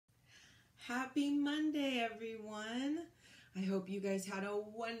Happy Monday, everyone. I hope you guys had a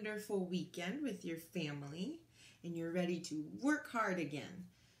wonderful weekend with your family and you're ready to work hard again.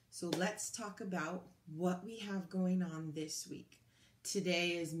 So let's talk about what we have going on this week. Today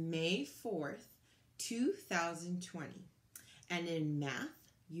is May 4th, 2020. And in math,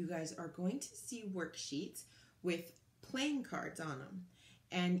 you guys are going to see worksheets with playing cards on them.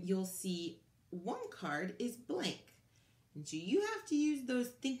 And you'll see one card is blank. And so you have to use those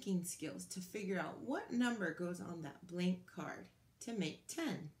thinking skills to figure out what number goes on that blank card to make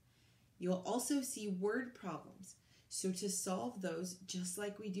 10. You'll also see word problems. So to solve those, just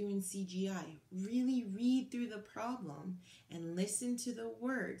like we do in CGI, really read through the problem and listen to the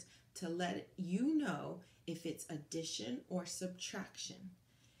words to let you know if it's addition or subtraction.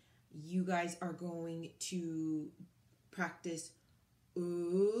 You guys are going to practice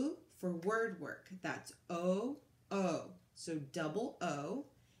OO for word work. That's O-O. So double O,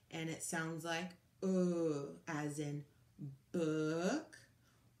 and it sounds like as in book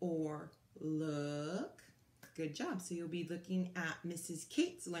or look. Good job. So you'll be looking at Mrs.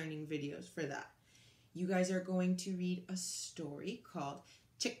 Kate's learning videos for that. You guys are going to read a story called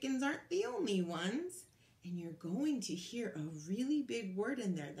Chickens Aren't the Only Ones, and you're going to hear a really big word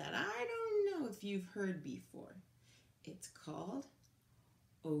in there that I don't know if you've heard before. It's called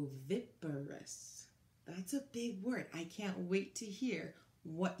oviparous. That's a big word. I can't wait to hear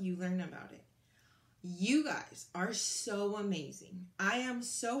what you learn about it. You guys are so amazing. I am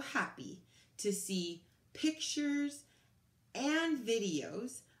so happy to see pictures and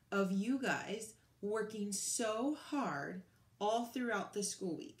videos of you guys working so hard all throughout the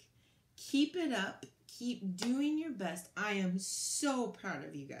school week. Keep it up. Keep doing your best. I am so proud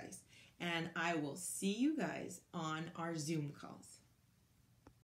of you guys. And I will see you guys on our Zoom calls.